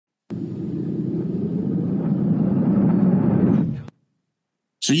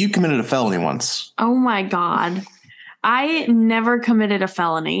So you committed a felony once. Oh my God. I never committed a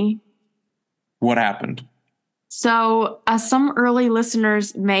felony. What happened? So, as some early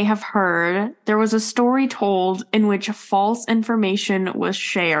listeners may have heard, there was a story told in which false information was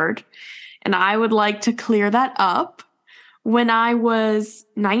shared, and I would like to clear that up. When I was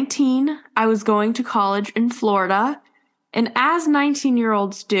 19, I was going to college in Florida, and as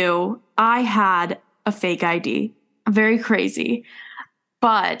 19-year-olds do, I had a fake ID. Very crazy.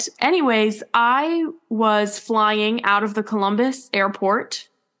 But, anyways, I was flying out of the Columbus airport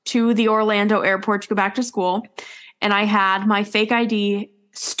to the Orlando airport to go back to school, and I had my fake ID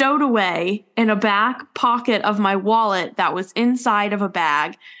stowed away in a back pocket of my wallet that was inside of a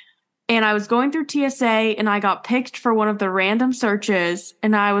bag. And I was going through TSA, and I got picked for one of the random searches,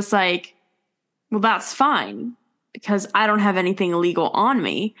 and I was like, well, that's fine, because I don't have anything illegal on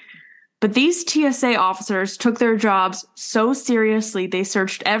me. But these TSA officers took their jobs so seriously, they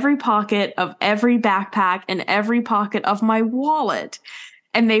searched every pocket of every backpack and every pocket of my wallet.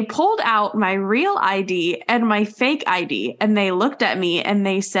 And they pulled out my real ID and my fake ID, and they looked at me and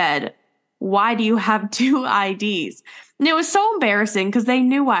they said, why do you have two IDs? And it was so embarrassing because they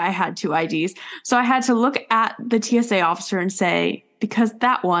knew why I had two IDs. So I had to look at the TSA officer and say, because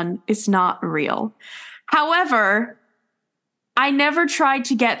that one is not real. However, I never tried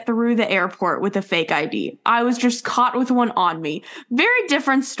to get through the airport with a fake ID. I was just caught with one on me. Very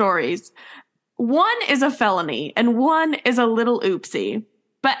different stories. One is a felony and one is a little oopsie.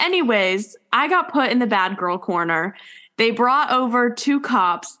 But anyways, I got put in the bad girl corner. They brought over two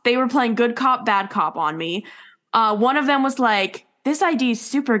cops. They were playing good cop, bad cop on me. One of them was like, this ID is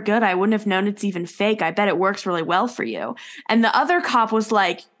super good. I wouldn't have known it's even fake. I bet it works really well for you. And the other cop was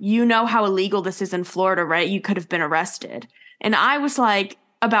like, you know how illegal this is in Florida, right? You could have been arrested. And I was like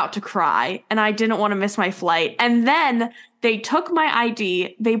about to cry, and I didn't want to miss my flight. And then they took my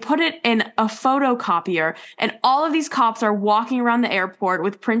ID, they put it in a photocopier, and all of these cops are walking around the airport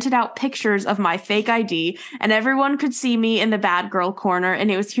with printed out pictures of my fake ID, and everyone could see me in the bad girl corner, and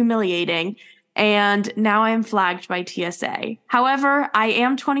it was humiliating. And now I am flagged by TSA. However, I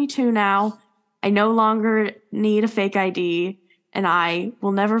am 22 now. I no longer need a fake ID, and I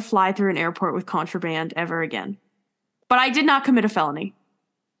will never fly through an airport with contraband ever again. But I did not commit a felony.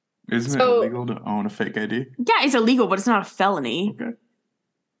 Isn't it illegal to own a fake ID? Yeah, it's illegal, but it's not a felony. Okay.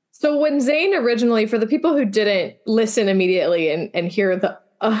 So when Zane originally, for the people who didn't listen immediately and hear the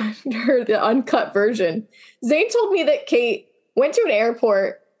heard the uncut version, Zane told me that Kate went to an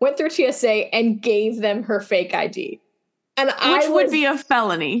airport, went through TSA, and gave them her fake ID. Which would be a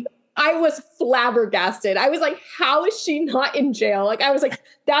felony. I was flabbergasted. I was like, how is she not in jail? Like, I was like,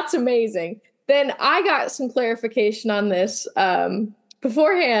 that's amazing. Then I got some clarification on this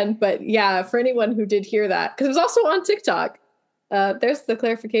beforehand, but yeah, for anyone who did hear that, because it was also on TikTok, there's the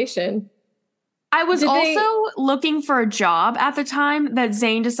clarification. I was also looking for a job at the time that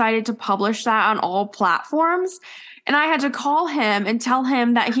Zane decided to publish that on all platforms, and I had to call him and tell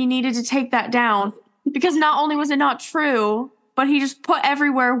him that he needed to take that down because not only was it not true, but he just put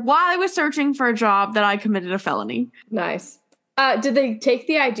everywhere while I was searching for a job that I committed a felony. Nice. Did they take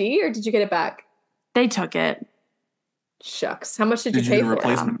the ID or did you get it back? They took it. Shucks. How much did you pay get a for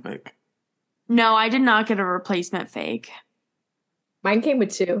replacement fake? No, I did not get a replacement fake. Mine came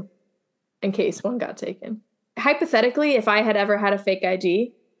with two in case one got taken. Hypothetically, if I had ever had a fake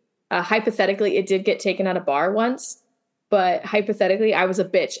ID, hypothetically, it did get taken at a bar once, but hypothetically, I was a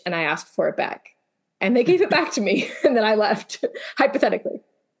bitch and I asked for it back. And they gave it back to me, and then I left, hypothetically.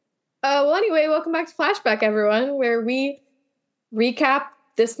 Well, anyway, welcome back to Flashback, everyone, where we recap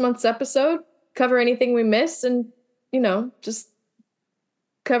this month's episode, cover anything we missed, and, just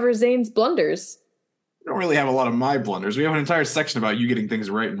cover Zane's blunders. We don't really have a lot of my blunders. We have an entire section about you getting things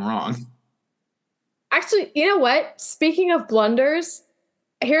right and wrong. Actually, you know what? Speaking of blunders,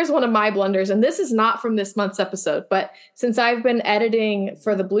 here's one of my blunders, and this is not from this month's episode, but since I've been editing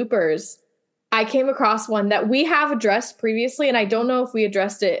for the bloopers, I came across one that we have addressed previously, and I don't know if we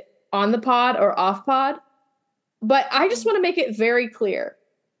addressed it on the pod or off pod, but I just want to make it very clear.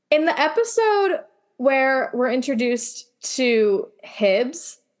 In the episode where we're introduced to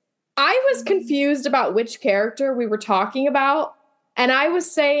Hibbs, I was confused about which character we were talking about, and I was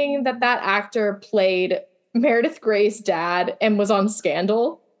saying that that actor played Meredith Gray's dad and was on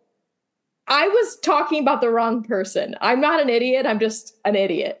Scandal. I was talking about the wrong person. I'm not an idiot. I'm just an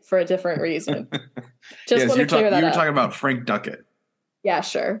idiot for a different reason. Just want to clear that up. You were talking about Frank Duckett. Yeah,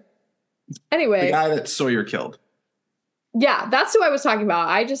 sure. Anyway. The guy that Sawyer killed. Yeah, that's who I was talking about.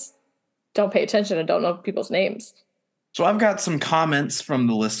 I just don't pay attention and don't know people's names. So I've got some comments from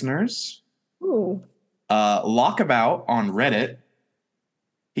the listeners. Ooh. Lockabout on Reddit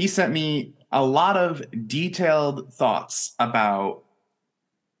He sent me a lot of detailed thoughts about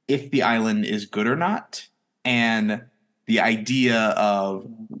if the island is good or not, and the idea of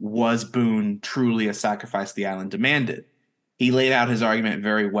was Boone truly a sacrifice the island demanded. He laid out his argument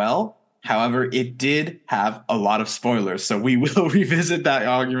very well. However, it did have a lot of spoilers, so we will revisit that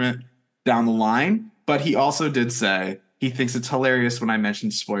argument down the line. But he also did say he thinks it's hilarious when I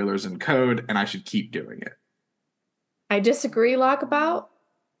mention spoilers in code, and I should keep doing it. I disagree, Lockabout.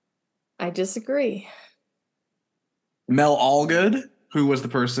 I disagree. Mel Allgood, who was the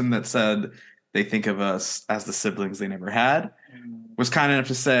person that said they think of us as the siblings they never had, was kind enough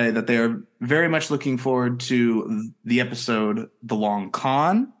to say that they are very much looking forward to the episode The Long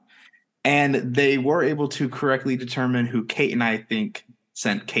Con, and they were able to correctly determine who Kate and I think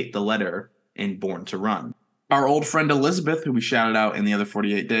sent Kate the letter in Born to Run. Our old friend Elizabeth, who we shouted out in the other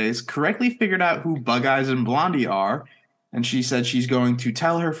 48 days, correctly figured out who Bug Eyes and Blondie are, and she said she's going to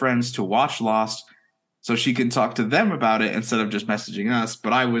tell her friends to watch Lost so she can talk to them about it instead of just messaging us,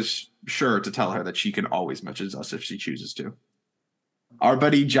 but I was sure to tell her that she can always message us if she chooses to. Our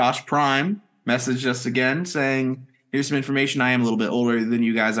buddy Josh Prime messaged us again saying, here's some information. I am a little bit older than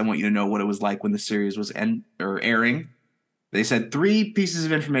you guys. I want you to know what it was like when the series was airing. They said 3 pieces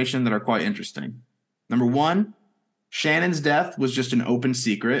of information that are quite interesting. Number 1, Shannon's death was just an open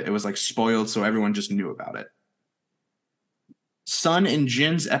secret. It was like spoiled, so everyone just knew about it. Sun and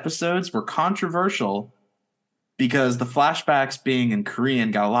Jin's episodes were controversial because the flashbacks being in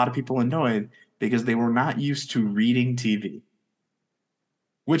Korean got a lot of people annoyed because they were not used to reading TV.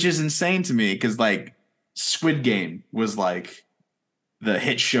 Which is insane to me because, like, Squid Game was, like, the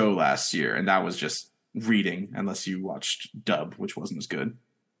hit show last year, and that was just reading, unless you watched dub, which wasn't as good.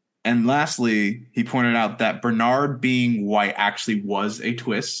 And lastly, he pointed out that Bernard being white actually was a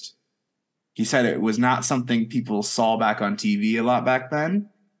twist. He said it was not something people saw back on TV a lot back then,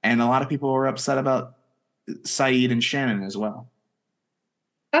 and a lot of people were upset about Saeed and Shannon as well.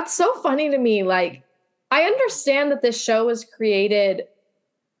 That's so funny to me. Like, I understand that this show was created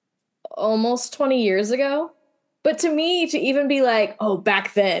almost 20 years ago, but to me, to even be like, oh,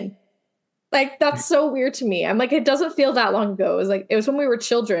 back then, like, that's so weird to me. I'm like, it doesn't feel that long ago. It was when we were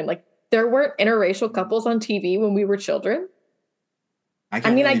children. Like, there weren't interracial couples on TV when we were children. I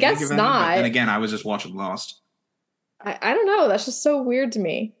I guess any, not. But then again, I was just watching Lost. I don't know. That's just so weird to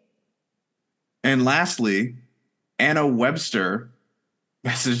me. And lastly, Anna Webster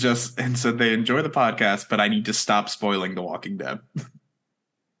messaged us and said they enjoy the podcast, but I need to stop spoiling The Walking Dead.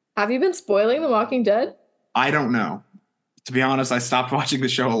 Have you been spoiling The Walking Dead? I don't know. To be honest, I stopped watching the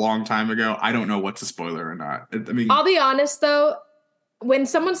show a long time ago. I don't know what's a spoiler or not. I mean, I'll be honest, though. When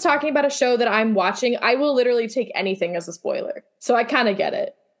someone's talking about a show that I'm watching, I will literally take anything as a spoiler. So I kind of get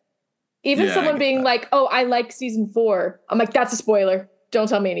it. Even someone being like, oh, I like season 4. I'm like, that's a spoiler. Don't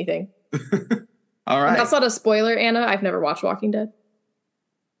tell me anything. All right. And that's not a spoiler, Anna. I've never watched Walking Dead.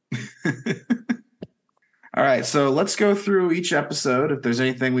 All right. So let's go through each episode. If there's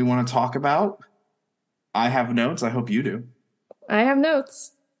anything we want to talk about, I have notes. I hope you do. I have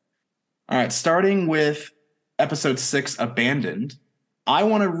notes. All right. Starting with episode 6, Abandoned. I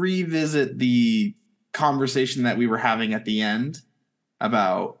want to revisit the conversation that we were having at the end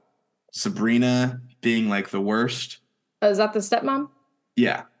about Sabrina being like the worst. Is that the stepmom?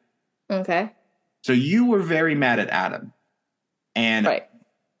 Yeah. Okay. So you were very mad at Adam. And right.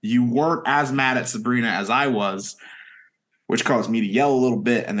 You weren't as mad at Sabrina as I was, which caused me to yell a little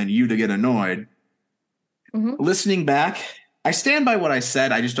bit and then you to get annoyed. Mm-hmm. Listening back, I stand by what I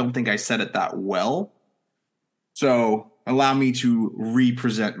said. I just don't think I said it that well. So allow me to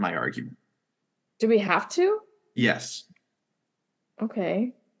represent my argument. Do we have to? Yes.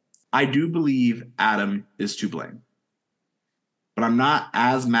 Okay. I do believe Adam is to blame. But I'm not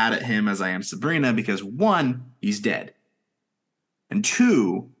as mad at him as I am Sabrina because 1, he's dead. And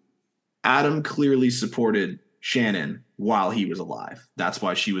 2, Adam clearly supported Shannon while he was alive. That's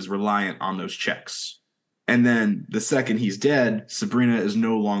why she was reliant on those checks. And then the second he's dead, Sabrina is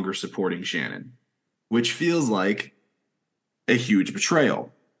no longer supporting Shannon, which feels like a huge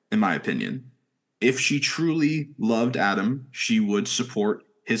betrayal, in my opinion. If she truly loved Adam, she would support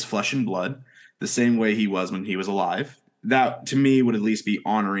his flesh and blood the same way he was when he was alive. That, to me, would at least be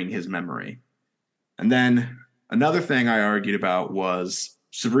honoring his memory. And then another thing I argued about was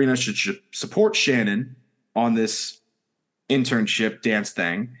Sabrina should support Shannon on this internship dance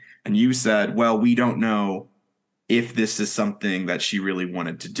thing. And you said, well, we don't know if this is something that she really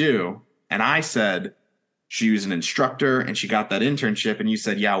wanted to do. And I said, she was an instructor and she got that internship. And you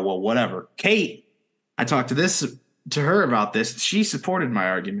said, yeah, well, whatever. Kate, I talked to her about this. She supported my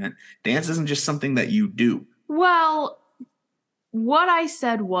argument. Dance isn't just something that you do. Well, what I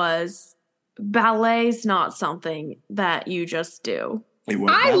said was ballet's not something that you just do. It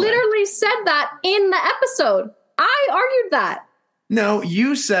was I ballet. literally said that in the episode. I argued that. No,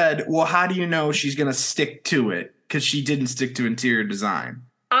 you said, well, how do you know she's going to stick to it? Because she didn't stick to interior design.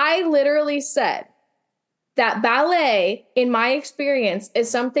 I literally said that ballet, in my experience, is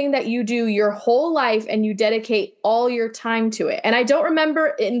something that you do your whole life and you dedicate all your time to it. And I don't remember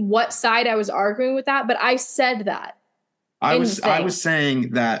in what side I was arguing with that, but I said that. I was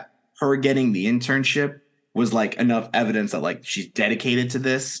saying that her getting the internship was like enough evidence that like she's dedicated to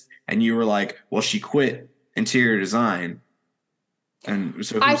this. And you were like, well, she quit interior design. And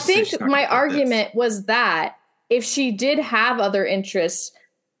so I think my argument was that if she did have other interests,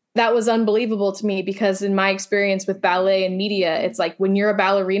 that was unbelievable to me, because in my experience with ballet and media, it's like when you're a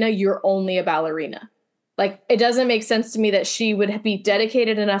ballerina, you're only a ballerina. Like, it doesn't make sense to me that she would be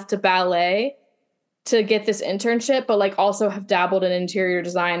dedicated enough to ballet to get this internship, but like also have dabbled in interior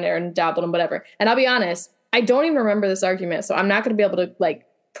design and dabbled in whatever. And I'll be honest, I don't even remember this argument, so I'm not going to be able to like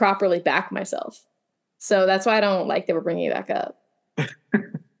properly back myself. So that's why I don't like that we're bringing it back up.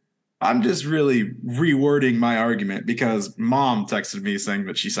 I'm just really rewording my argument because Mom texted me saying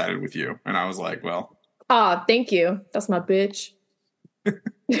that she sided with you. And I was like, well. Ah, thank you. That's my bitch.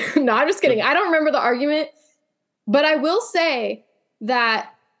 No, I'm just kidding. I don't remember the argument. But I will say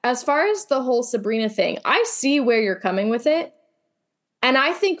that as far as the whole Sabrina thing, I see where you're coming with it. And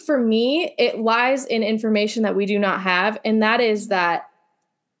I think for me, it lies in information that we do not have. And that is that,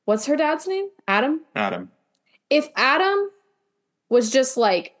 what's her dad's name? Adam? Adam. If Adam was just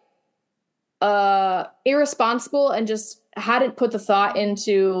like, irresponsible and just hadn't put the thought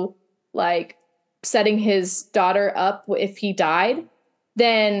into like setting his daughter up if he died,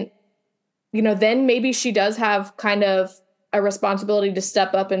 then, you know, then maybe she does have kind of a responsibility to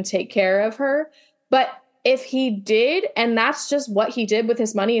step up and take care of her. But if he did, and that's just what he did with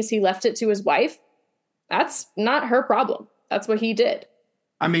his money, is he left it to his wife, that's not her problem. That's what he did.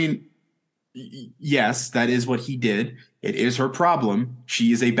 I mean, yes, that is what he did. It is her problem.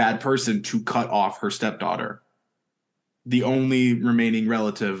 She is a bad person to cut off her stepdaughter, the only remaining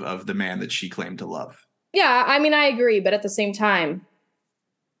relative of the man that she claimed to love. Yeah, I mean, I agree. But at the same time,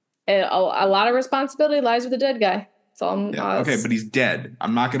 a lot of responsibility lies with the dead guy. That's all. Okay, but he's dead.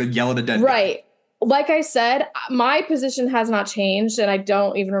 I'm not going to yell at a dead guy. Right. Like I said, my position has not changed, and I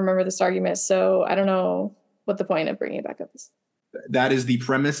don't even remember this argument. So I don't know what the point of bringing it back up is. That is the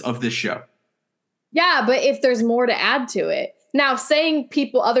premise of this show. Yeah, but if there's more to add to it. Now, saying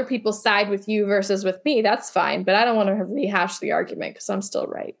other people side with you versus with me, that's fine. But I don't want to rehash the argument because I'm still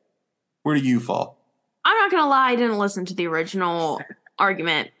right. Where do you fall? I'm not going to lie. I didn't listen to the original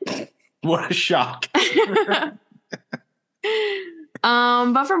argument. What a shock. But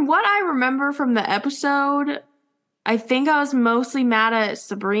from what I remember from the episode, I think I was mostly mad at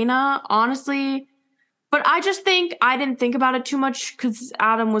Sabrina, honestly. But I just think I didn't think about it too much because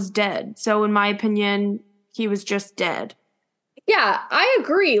Adam was dead. So in my opinion, he was just dead. Yeah, I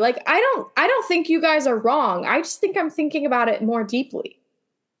agree. Like, I don't think you guys are wrong. I just think I'm thinking about it more deeply.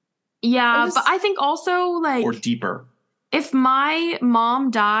 Yeah, but I think also, like... Or deeper. If my mom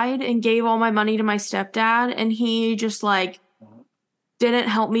died and gave all my money to my stepdad and he just, like, didn't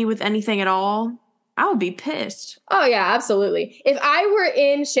help me with anything at all, I would be pissed. Oh, yeah, absolutely. If I were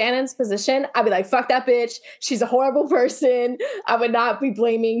in Shannon's position, I'd be like, fuck that bitch. She's a horrible person. I would not be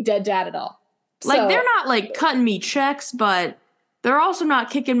blaming dead dad at all. Like, they're not, like, cutting me checks, but they're also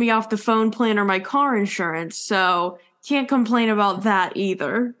not kicking me off the phone plan or my car insurance, so can't complain about that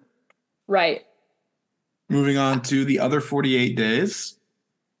either. Right. Moving on to the other 48 days.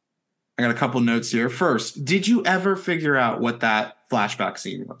 I got a couple notes here. First, did you ever figure out what that flashback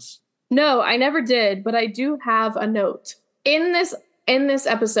scene was? No, I never did, but I do have a note. In this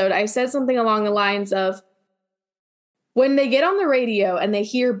episode, I said something along the lines of, when they get on the radio and they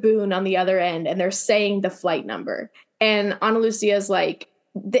hear Boone on the other end and they're saying the flight number, and Ana Lucia's like,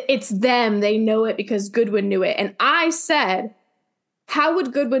 it's them, they know it because Goodwin knew it. And I said, how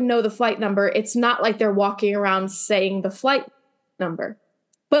would Goodwin know the flight number? It's not like they're walking around saying the flight number.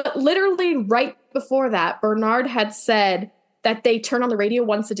 But literally right before that, Bernard had said that they turn on the radio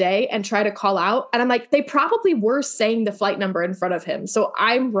once a day and try to call out. And I'm like, they probably were saying the flight number in front of him. So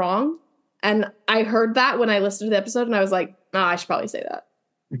I'm wrong. And I heard that when I listened to the episode and I was like, oh, I should probably say that.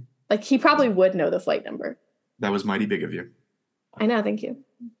 Like, he probably would know the flight number. That was mighty big of you. I know, thank you.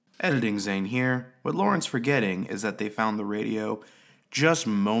 Editing Zane here. What Lauren's forgetting is that they found the radio just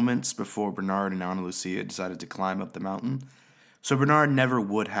moments before Bernard and Ana Lucia decided to climb up the mountain. So Bernard never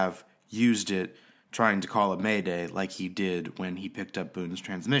would have used it trying to call a mayday like he did when he picked up Boone's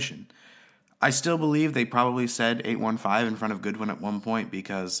transmission. I still believe they probably said 815 in front of Goodwin at one point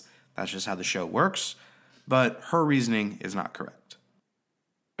because that's just how the show works. But her reasoning is not correct.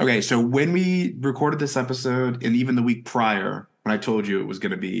 Okay, so when we recorded this episode, and even the week prior, when I told you it was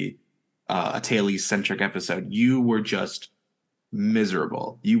going to be a Taylor-centric episode, you were just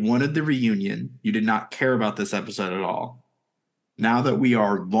miserable. You wanted the reunion. You did not care about this episode at all. Now that we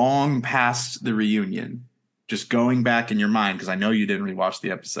are long past the reunion, just going back in your mind, because I know you didn't rewatch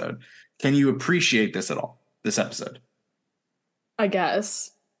the episode, can you appreciate this at all, this episode? I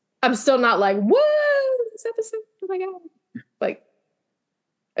guess. I'm still not like, whoa, this episode, oh my God. Like,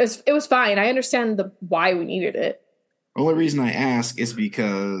 it was fine. I understand why we needed it. The only reason I ask is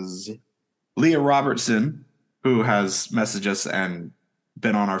because Leah Robertson, who has messaged us and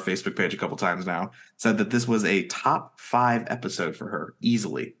been on our Facebook page a couple times now, said that this was a top 5 episode for her,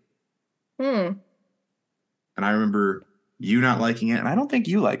 easily. And I remember you not liking it, and I don't think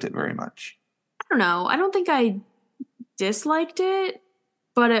you liked it very much. I don't know. I don't think I disliked it,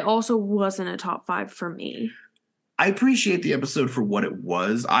 but it also wasn't a top 5 for me. I appreciate the episode for what it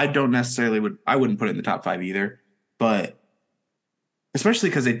was. I wouldn't put it in the top 5 either, but especially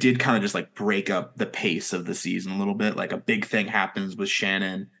because it did kind of just like break up the pace of the season a little bit. Like a big thing happens with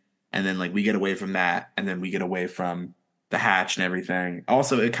Shannon, and then like we get away from that, and then we get away from the hatch and everything.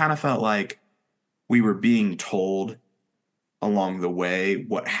 Also, it kind of felt like we were being told along the way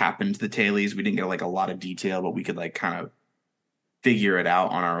what happened to the Tailies. We didn't get like a lot of detail, but we could like kind of figure it out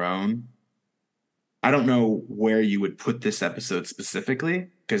on our own. I don't know where you would put this episode specifically,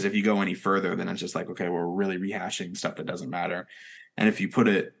 because if you go any further, then it's just like, okay, we're really rehashing stuff that doesn't matter. And if you put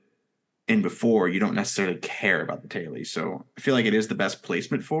it in before, you don't necessarily care about the Tailies. So I feel like it is the best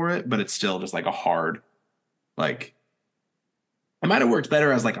placement for it, but it's still just like a hard, like, it might have worked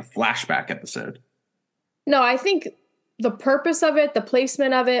better as like a flashback episode. No, I think the purpose of it, the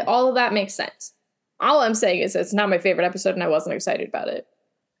placement of it, all of that makes sense. All I'm saying is it's not my favorite episode and I wasn't excited about it.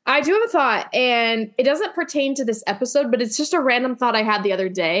 I do have a thought, and it doesn't pertain to this episode, but it's just a random thought I had the other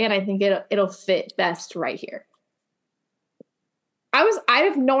day, and I think it'll fit best right here. I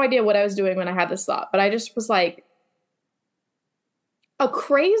have no idea what I was doing when I had this thought, but I just was like, a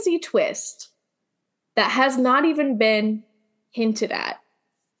crazy twist that has not even been hinted at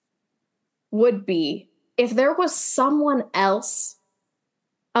would be if there was someone else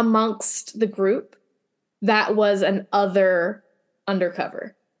amongst the group that was an other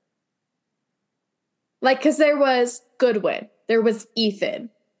undercover. Like, because there was Goodwin, there was Ethan,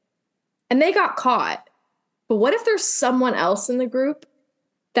 and they got caught. But what if there's someone else in the group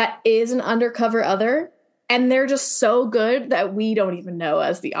that is an undercover other, and they're just so good that we don't even know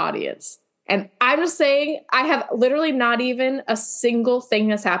as the audience? And I'm just saying, I have literally not even a single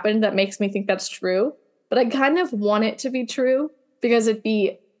thing has happened that makes me think that's true. But I kind of want it to be true because it'd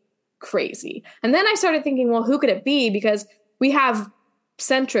be crazy. And then I started thinking, well, who could it be? Because we have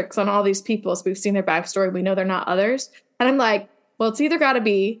centrics on all these people, so we've seen their backstory, we know they're not others, and I'm like, well, it's either got to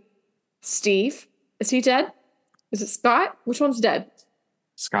be Steve. Is he dead? Is it Scott? Which one's dead?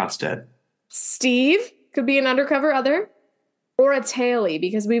 Scott's dead. Steve could be an undercover other, or a Taily,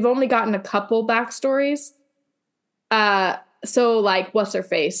 because we've only gotten a couple backstories. So like, what's her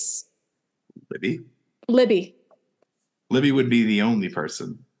face? Libby would be the only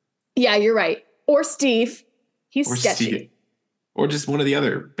person. Yeah, you're right. Or Steve. He's or sketchy. Steve. Or just one of the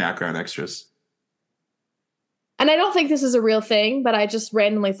other background extras. And I don't think this is a real thing, but I just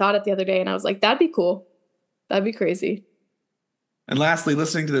randomly thought it the other day, and I was like, that'd be cool. That'd be crazy. And lastly,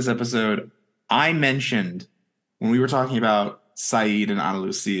 listening to this episode, I mentioned when we were talking about Saeed and Ana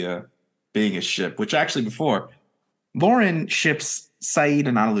Lucia being a ship, which actually before, Lauren ships Saeed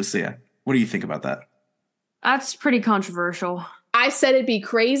and Ana Lucia. What do you think about that? That's pretty controversial. I said it'd be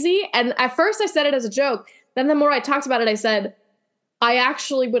crazy, and at first I said it as a joke. Then the more I talked about it, I said, I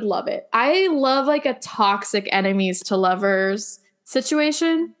actually would love it. I love like a toxic enemies to lovers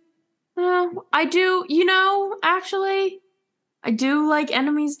situation. I do, actually, I do like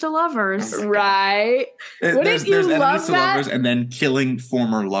enemies to lovers. Right? There's enemies to lovers and then killing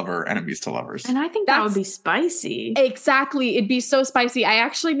former lover enemies to lovers. And I think that would be spicy. Exactly. It'd be so spicy. I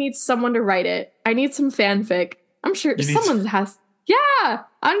actually need someone to write it. I need some fanfic. I'm sure someone has. Yeah.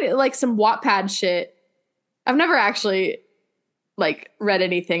 I need like some Wattpad shit. I've never actually like read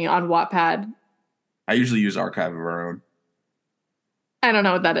anything on Wattpad. I usually use Archive of Our Own. I don't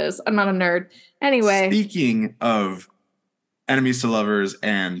know what that is. I'm not a nerd. Anyway. Speaking of enemies to lovers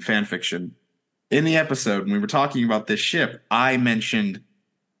and fan fiction, in the episode when we were talking about this ship, I mentioned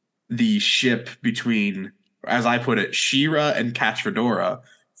the ship between, as I put it, She-Ra and Catch Fedora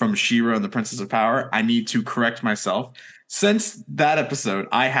from She-Ra and the Princess of Power. I need to correct myself. Since that episode,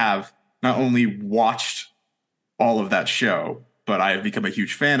 I have not only watched all of that show, but I have become a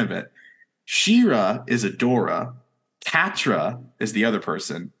huge fan of it. She-Ra is Adora. Catra is the other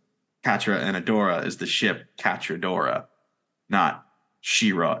person. Catra and Adora is the ship Catradora, not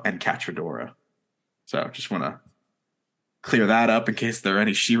She-Ra and Catradora. So just want to clear that up in case there are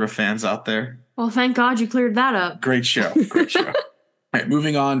any She-Ra fans out there. Well, thank God you cleared that up. Great show. Great show. All right,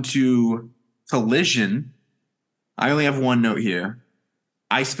 moving on to Collision. I only have one note here.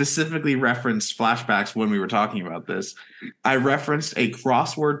 I specifically referenced flashbacks when we were talking about this. I referenced a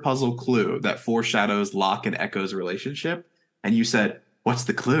crossword puzzle clue that foreshadows Locke and Echo's relationship. And you said, what's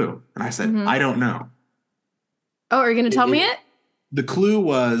the clue? And I said, I don't know. Oh, are you going to tell me it? The clue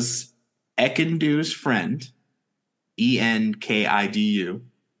was Enkidu's friend, Enkidu.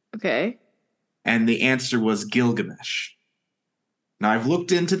 Okay. And the answer was Gilgamesh. Now, I've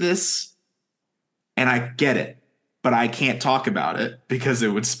looked into this, and I get it. But I can't talk about it because it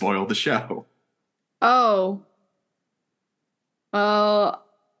would spoil the show. Oh. Well,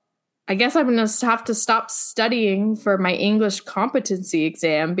 I guess I'm going to have to stop studying for my English competency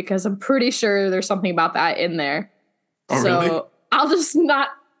exam because I'm pretty sure there's something about that in there. Oh, so really?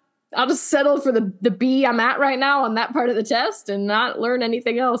 I'll just settle for the B I'm at right now on that part of the test and not learn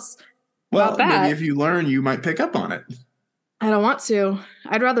anything else about that. Maybe if you learn, you might pick up on it. I don't want to.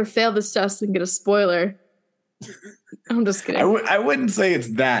 I'd rather fail this test than get a spoiler. I'm just kidding. I wouldn't say it's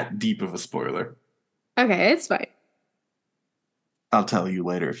that deep of a spoiler. Okay, it's fine. I'll tell you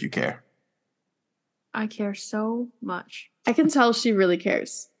later if you care. I care so much. I can tell she really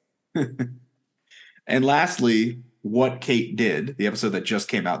cares. And lastly, What Kate Did, the episode that just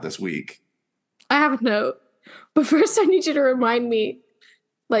came out this week. I have a note. But first I need you to remind me,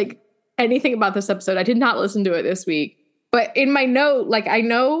 like, anything about this episode. I did not listen to it this week. But in my note, like, I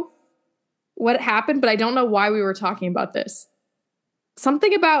know what happened, but I don't know why we were talking about this.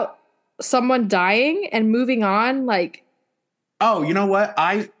 Something about someone dying and moving on, like... Oh, you know what?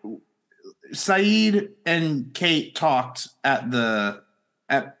 Saeed and Kate talked at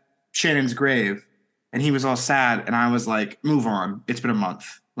Shannon's grave, and he was all sad, and I was like, move on. It's been a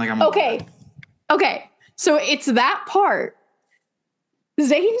month. Like, I'm okay. Okay. So it's that part.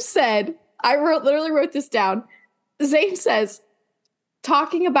 Zane said, literally wrote this down. Zane says,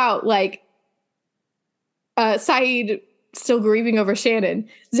 talking about, like, Saeed still grieving over Shannon.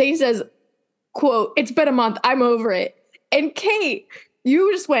 Zane says, quote, it's been a month. I'm over it. And Kate,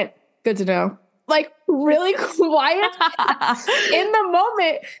 you just went, good to know. Like, really quiet. In the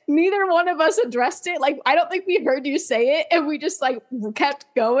moment, neither one of us addressed it. Like, I don't think we heard you say it. And we just, like, kept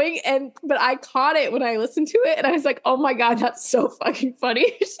going. But I caught it when I listened to it. And I was like, oh my God, that's so fucking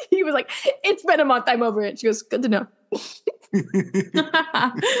funny. He was like, it's been a month. I'm over it. She goes, good to know.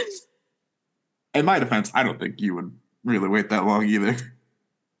 In my defense, I don't think you would really wait that long either.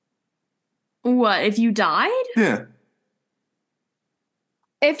 What, if you died? Yeah.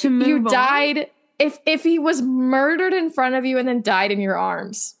 If you died, if he was murdered in front of you and then died in your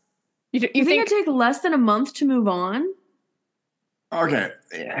arms, you think it'd take less than a month to move on? Okay.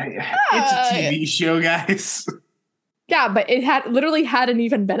 It's a TV show, guys. Yeah, but it literally hadn't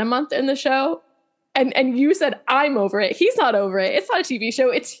even been a month in the show. And you said, I'm over it. He's not over it. It's not a TV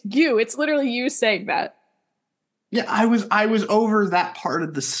show. It's you. It's literally you saying that. Yeah, I was over that part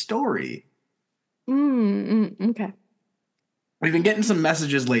of the story. Okay. We've been getting some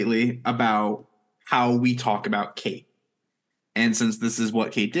messages lately about how we talk about Kate. And since this is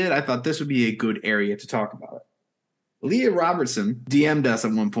what Kate did, I thought this would be a good area to talk about it. Leah Robertson DM'd us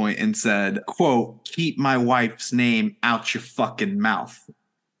at one point and said, quote, keep my wife's name out your fucking mouth.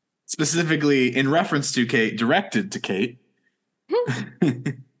 Specifically in reference to Kate, directed to Kate.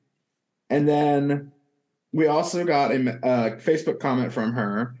 And then we also got a Facebook comment from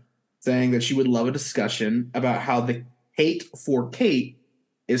her saying that she would love a discussion about how the hate for Kate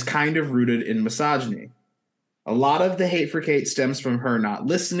is kind of rooted in misogyny. A lot of the hate for Kate stems from her not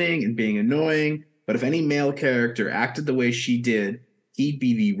listening and being annoying, but if any male character acted the way she did, he'd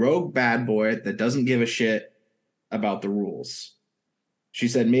be the rogue bad boy that doesn't give a shit about the rules. She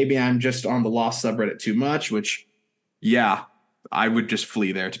said, maybe I'm just on the Lost subreddit too much, which, yeah, I would just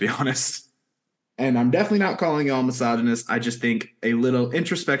flee there, to be honest. And I'm definitely not calling y'all misogynist. I just think a little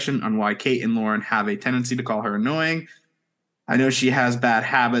introspection on why Kate and Lauren have a tendency to call her annoying. I know she has bad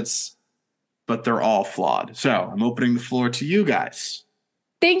habits, but they're all flawed. So I'm opening the floor to you guys.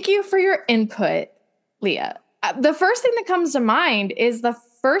 Thank you for your input, Leah. The first thing that comes to mind is the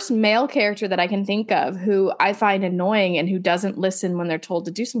first male character that I can think of who I find annoying and who doesn't listen when they're told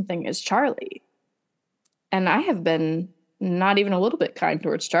to do something is Charlie. And I have been not even a little bit kind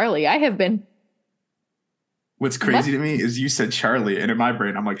towards Charlie. I have been What's crazy to me is you said Charlie, and in my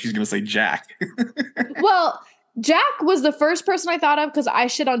brain, I'm like, she's going to say Jack. Well, Jack was the first person I thought of because I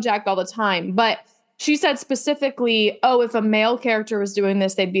shit on Jack all the time. But she said specifically, oh, if a male character was doing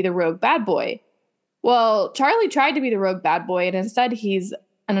this, they'd be the rogue bad boy. Well, Charlie tried to be the rogue bad boy, and instead he's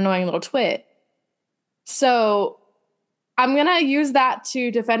an annoying little twit. So I'm going to use that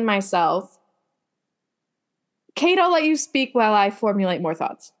to defend myself. Kate, I'll let you speak while I formulate more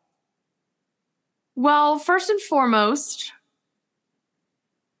thoughts. Well, first and foremost,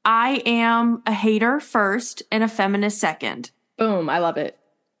 I am a hater first and a feminist second. Boom, I love it.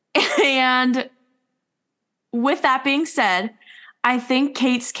 And with that being said, I think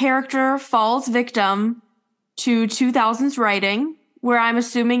Kate's character falls victim to 2000s writing, where I'm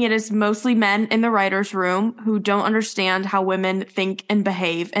assuming it is mostly men in the writer's room who don't understand how women think and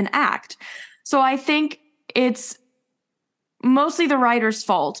behave and act. So I think it's mostly the writer's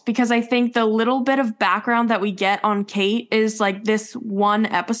fault, because I think the little bit of background that we get on Kate is like this one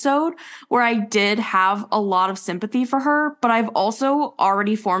episode where I did have a lot of sympathy for her, but I've also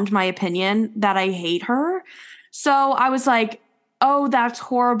already formed my opinion that I hate her. So I was like, oh, that's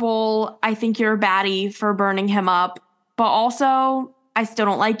horrible. I think you're a baddie for burning him up, but also I still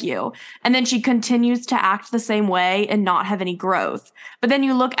don't like you. And then she continues to act the same way and not have any growth. But then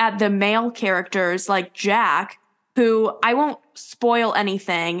you look at the male characters like Jack, who I won't spoil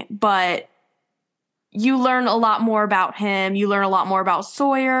anything, but you learn a lot more about him. You learn a lot more about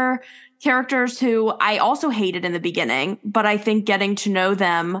Sawyer, characters who I also hated in the beginning, but I think getting to know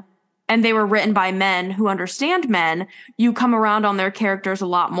them, and they were written by men who understand men, you come around on their characters a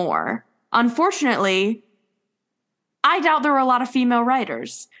lot more. Unfortunately, I doubt there were a lot of female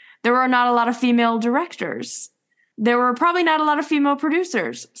writers. There were not a lot of female directors. There were probably not a lot of female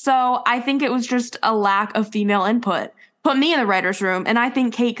producers. So I think it was just a lack of female input. Put me in the writer's room, and I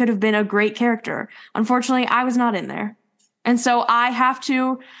think Kate could have been a great character. Unfortunately, I was not in there. And so I have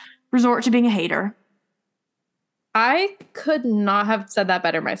to resort to being a hater. I could not have said that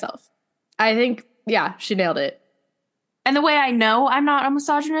better myself. I think, yeah, she nailed it. And the way I know I'm not a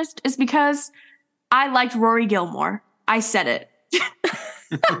misogynist is because I liked Rory Gilmore. I said it.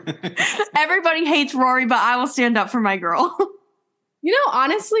 Everybody hates Rory, but I will stand up for my girl. You know,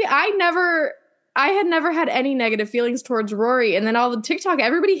 honestly, I had never had any negative feelings towards Rory. And then all the TikTok,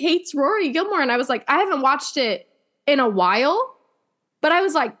 everybody hates Rory Gilmore. And I was like, I haven't watched it in a while, but I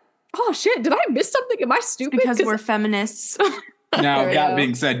was like, oh shit, did I miss something? Am I stupid? Because we're feminists. Now, that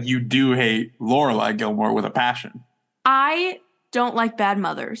being said, you do hate Lorelai Gilmore with a passion. I don't like bad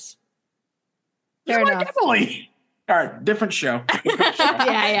mothers. Fair enough. Definitely. All right, different show.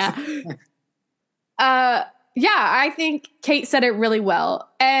 Yeah. Yeah, I think Kate said it really well.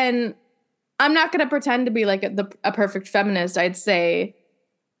 And I'm not going to pretend to be like a perfect feminist. I'd say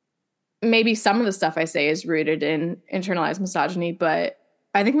maybe some of the stuff I say is rooted in internalized misogyny, but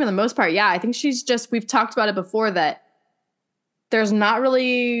I think for the most part, yeah, I think we've talked about it before, that there's not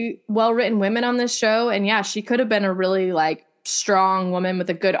really well-written women on this show. And yeah, she could have been a really like strong woman with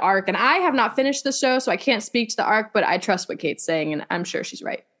a good arc. And I have not finished the show, so I can't speak to the arc, but I trust what Kate's saying, and I'm sure she's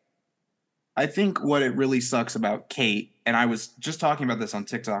right. I think what it really sucks about Kate, and I was just talking about this on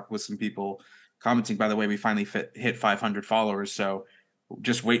TikTok with some people commenting, by the way, we finally hit 500 followers, so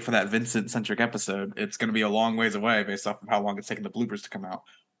just wait for that Vincent-centric episode. It's going to be a long ways away based off of how long it's taken the bloopers to come out.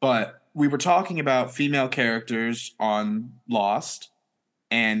 But we were talking about female characters on Lost,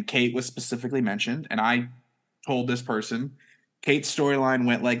 and Kate was specifically mentioned, and I told this person, Kate's storyline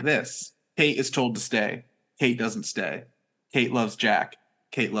went like this. Kate is told to stay. Kate doesn't stay. Kate loves Jack.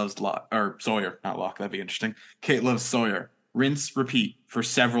 Kate loves Sawyer, not Locke, that'd be interesting. Kate loves Sawyer. Rinse, repeat for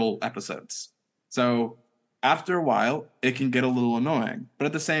several episodes. So after a while, it can get a little annoying. But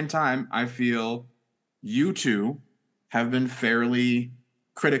at the same time, I feel you two have been fairly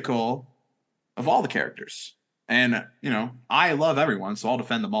critical of all the characters. And, I love everyone, so I'll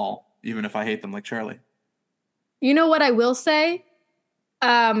defend them all, even if I hate them like Charlie. You know what I will say?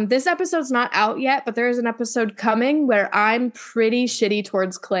 This episode's not out yet, but there is an episode coming where I'm pretty shitty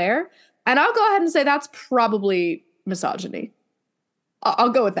towards Claire. And I'll go ahead and say that's probably misogyny. I'll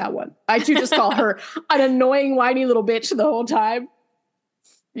go with that one. I too just call her an annoying, whiny little bitch the whole time.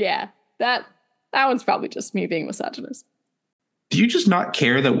 Yeah, that one's probably just me being misogynist. Do you just not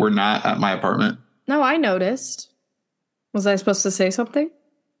care that we're not at my apartment? No, I noticed. Was I supposed to say something?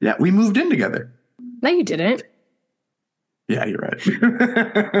 Yeah, we moved in together. No, you didn't. Yeah, you're right.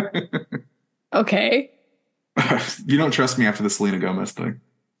 Okay. You don't trust me after the Selena Gomez thing.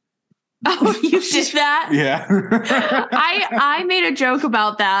 Oh, you did that? Yeah. I made a joke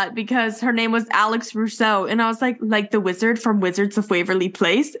about that because her name was Alex Rousseau, and I was like the wizard from Wizards of Waverly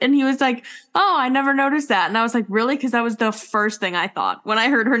Place, and he was like, "Oh, I never noticed that," and I was like, "Really?" Because that was the first thing I thought when I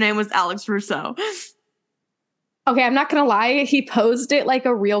heard her name was Alex Rousseau. Okay, I'm not gonna lie. He posed it like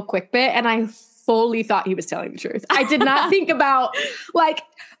a real quick bit, and I fully thought he was telling the truth. I did not think about like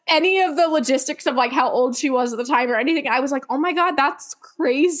any of the logistics of like how old she was at the time or anything. I was like, oh my God, that's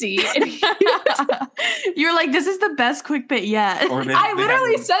crazy. And You're like, this is the best quick bit yet. I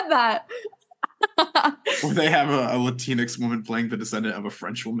literally said that. Or they have a Latinx woman playing the descendant of a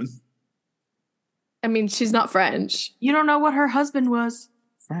French woman. I mean, she's not French. You don't know what her husband was.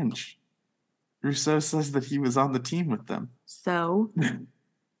 French. Rousseau says that he was on the team with them. So?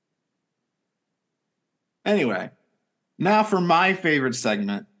 Anyway, now for my favorite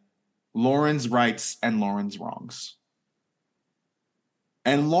segment, Lauren's rights and Lauren's wrongs.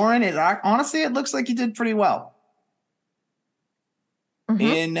 And Lauren, honestly, it looks like you did pretty well. Mm-hmm.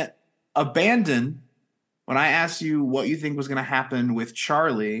 In Abandon, when I asked you what you think was going to happen with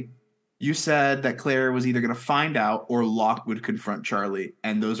Charlie, you said that Claire was either going to find out or Locke would confront Charlie.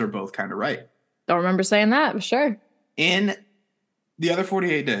 And those are both kind of right. Don't remember saying that, but sure. In the other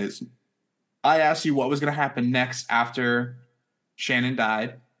 48 days, I asked you what was going to happen next after Shannon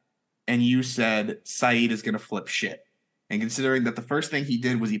died. And you said Saeed is going to flip shit. And considering that the first thing he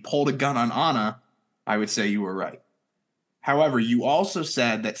did was he pulled a gun on Anna, I would say you were right. However, you also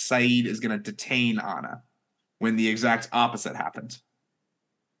said that Saeed is going to detain Anna when the exact opposite happened.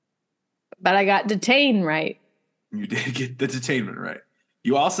 But I got detained right. You did get the detainment right.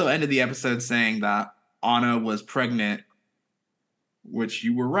 You also ended the episode saying that Anna was pregnant, which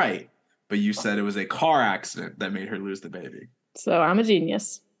you were right. But you said it was a car accident that made her lose the baby. So I'm a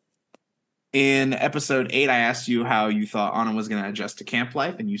genius. In episode 8, I asked you how you thought Anna was going to adjust to camp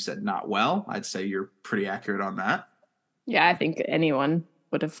life, and you said not well. I'd say you're pretty accurate on that. Yeah, I think anyone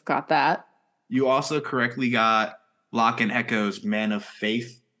would have got that. You also correctly got Locke and Echo's man of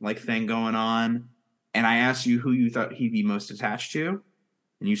faith like thing going on. And I asked you who you thought he'd be most attached to,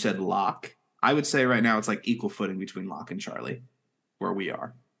 and you said Locke. I would say right now it's like equal footing between Locke and Charlie, where we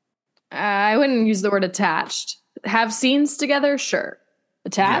are. I wouldn't use the word attached. Have scenes together? Sure.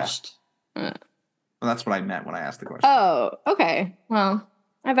 Attached? Yeah. Well, that's what I meant when I asked the question. Oh, okay. Well,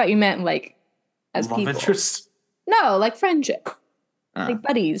 I thought you meant like as love people. interest? No, like friendship. Like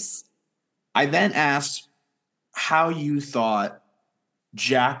buddies. I then asked how you thought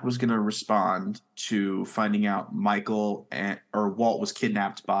Jack was going to respond to finding out Michael or Walt was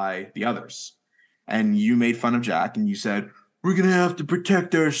kidnapped by the others. And you made fun of Jack and you said, we're going to have to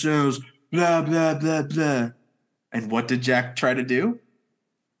protect ourselves, blah, blah, blah, blah. And what did Jack try to do?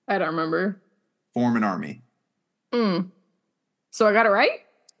 I don't remember. Form an army. So I got it right?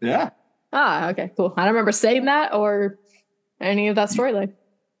 Yeah. Ah, okay, cool. I don't remember saying that or any of that storyline.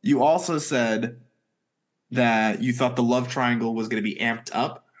 You also said that you thought the love triangle was going to be amped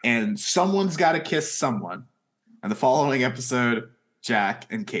up and someone's got to kiss someone. And the following episode, Jack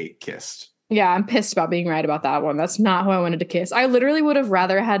and Kate kissed. Yeah, I'm pissed about being right about that one. That's not who I wanted to kiss. I literally would have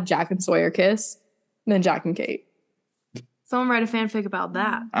rather had Jack and Sawyer kiss than Jack and Kate. Someone write a fanfic about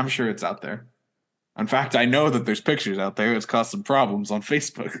that. I'm sure it's out there. In fact, I know that there's pictures out there. It's caused some problems on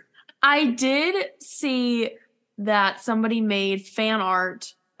Facebook. I did see that somebody made fan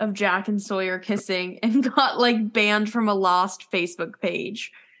art of Jack and Sawyer kissing and got like banned from a lost Facebook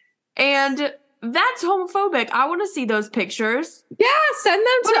page. And that's homophobic. I want to see those pictures. Yeah, send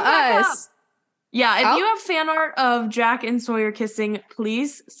them to us. Yeah, if you have fan art of Jack and Sawyer kissing,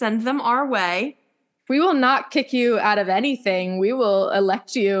 please send them our way. We will not kick you out of anything. We will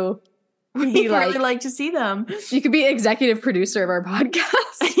elect you. We'd really like to see them. You could be executive producer of our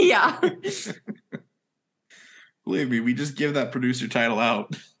podcast. Yeah. Believe me, we just give that producer title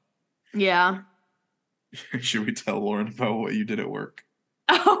out. Yeah. Should we tell Lauren about what you did at work?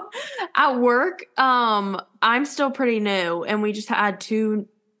 Oh, at work, I'm still pretty new, and we just had 2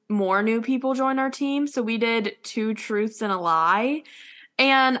 more new people join our team. So we did 2 truths and a lie.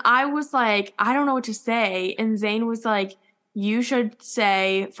 And I was like, I don't know what to say. And Zane was like, you should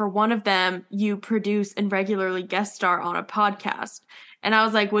say for one of them, you produce and regularly guest star on a podcast. And I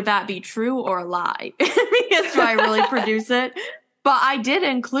was like, would that be true or a lie? Because do I really produce it? But I did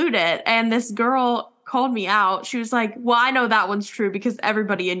include it. And this girl called me out. She was like, well, I know that one's true because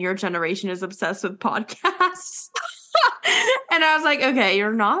everybody in your generation is obsessed with podcasts. And I was like, okay,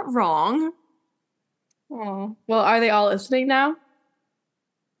 you're not wrong. Oh, well, are they all listening now?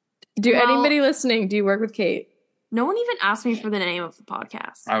 Anybody listening, do you work with Kate? No one even asked me for the name of the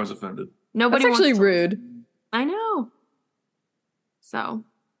podcast. I was offended. That's actually rude. I know. So.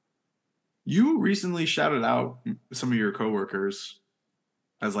 You recently shouted out some of your coworkers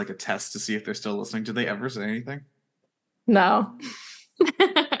as like a test to see if they're still listening. Did they ever say anything? No.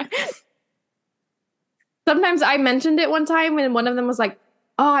 Sometimes I mentioned it one time and one of them was like,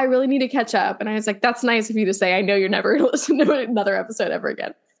 oh, I really need to catch up. And I was like, that's nice of you to say. I know you're never going to listen to another episode ever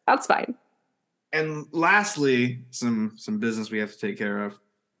again. That's fine. And lastly, some business we have to take care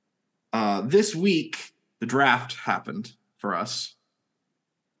of. This week, the draft happened for us.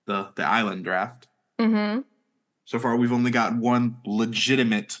 The island draft. Mm-hmm. So far, we've only got one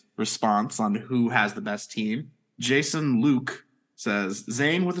legitimate response on who has the best team. Jason Luke says,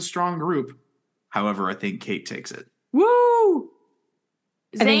 Zane with a strong group. However, I think Kate takes it. Woo!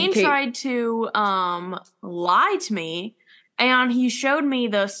 Zane Kate tried to lie to me, and he showed me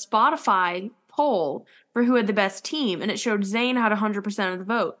the Spotify poll for who had the best team, and it showed Zane had 100% of the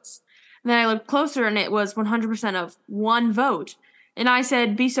votes. And then I looked closer, and it was 100% of one vote. And I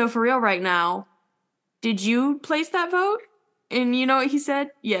said, be so for real right now. Did you place that vote? And you know what he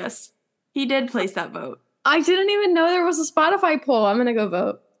said? Yes, he did place that vote. I didn't even know there was a Spotify poll. I'm going to go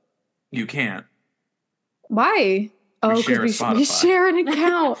vote. You can't. Why? Oh, because we share an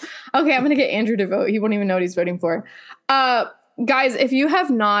account. Okay, I'm going to get Andrew to vote. He won't even know what he's voting for. Guys, if you have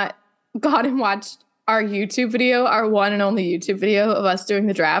not gone and watched our YouTube video, our one and only YouTube video of us doing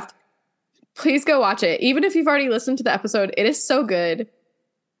the draft, please go watch it. Even if you've already listened to the episode, it is so good.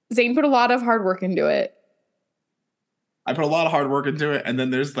 Zane put a lot of hard work into it. I put a lot of hard work into it, and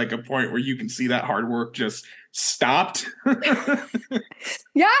then there's like a point where you can see that hard work just stopped.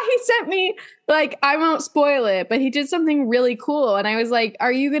 Yeah, he sent me, like, I won't spoil it, but he did something really cool. And I was like,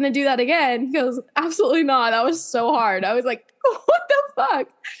 are you going to do that again? He goes, absolutely not. That was so hard. I was like, what the fuck?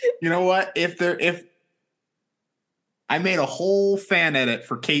 You know what? If I made a whole fan edit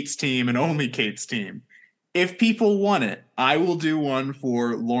for Kate's team and only Kate's team. If people want it, I will do one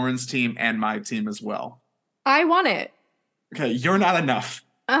for Lauren's team and my team as well. I want it. Okay, you're not enough.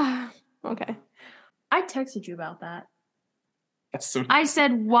 Okay. I texted you about that. That's so. I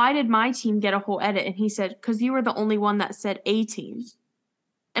said, why did my team get a whole edit? And he said, because you were the only one that said A team.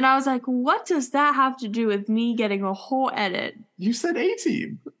 And I was like, what does that have to do with me getting a whole edit? You said A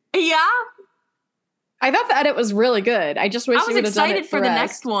team. Yeah. I thought the edit was really good. I just wish I was excited for the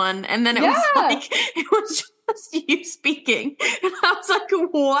next one. And then it was like, it was just you speaking. And I was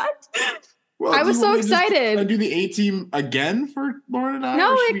like, what? Well, I was so excited. Can I do the A team again for Lauren and I?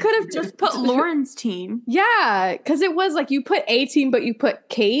 No, it could have just put Lauren's team. Yeah, because it was like you put A team, but you put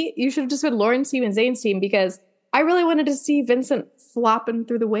Kate. You should have just put Lauren's team and Zane's team because I really wanted to see Vincent flopping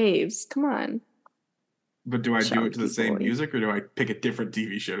through the waves. Come on. But do I do it to the same music or do I pick a different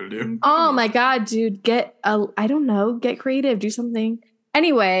TV show to do? Oh my God, dude. I don't know. Get creative. Do something.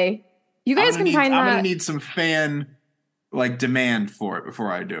 Anyway, you guys can find that. I'm going to need some fan demand for it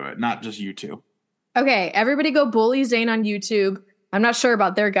before I do it. Not just you two. Okay. Everybody go bully Zane on YouTube. I'm not sure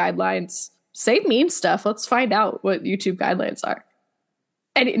about their guidelines. Say mean stuff. Let's find out what YouTube guidelines are.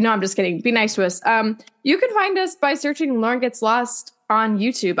 No, I'm just kidding. Be nice to us. You can find us by searching Lauren Gets Lost on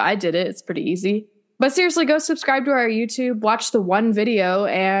YouTube. I did it. It's pretty easy. But seriously, go subscribe to our YouTube, watch the one video,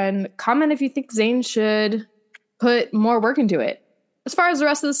 and comment if you think Zane should put more work into it. As far as the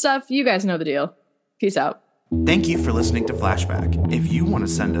rest of the stuff, you guys know the deal. Peace out. Thank you for listening to Flashback. If you want to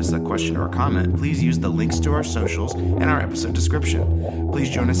send us a question or a comment, please use the links to our socials and our episode description. Please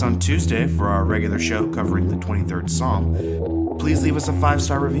join us on Tuesday for our regular show covering the 23rd Psalm. Please leave us a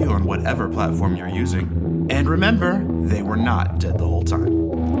 5-star review on whatever platform you're using. And remember, they were not dead the whole time.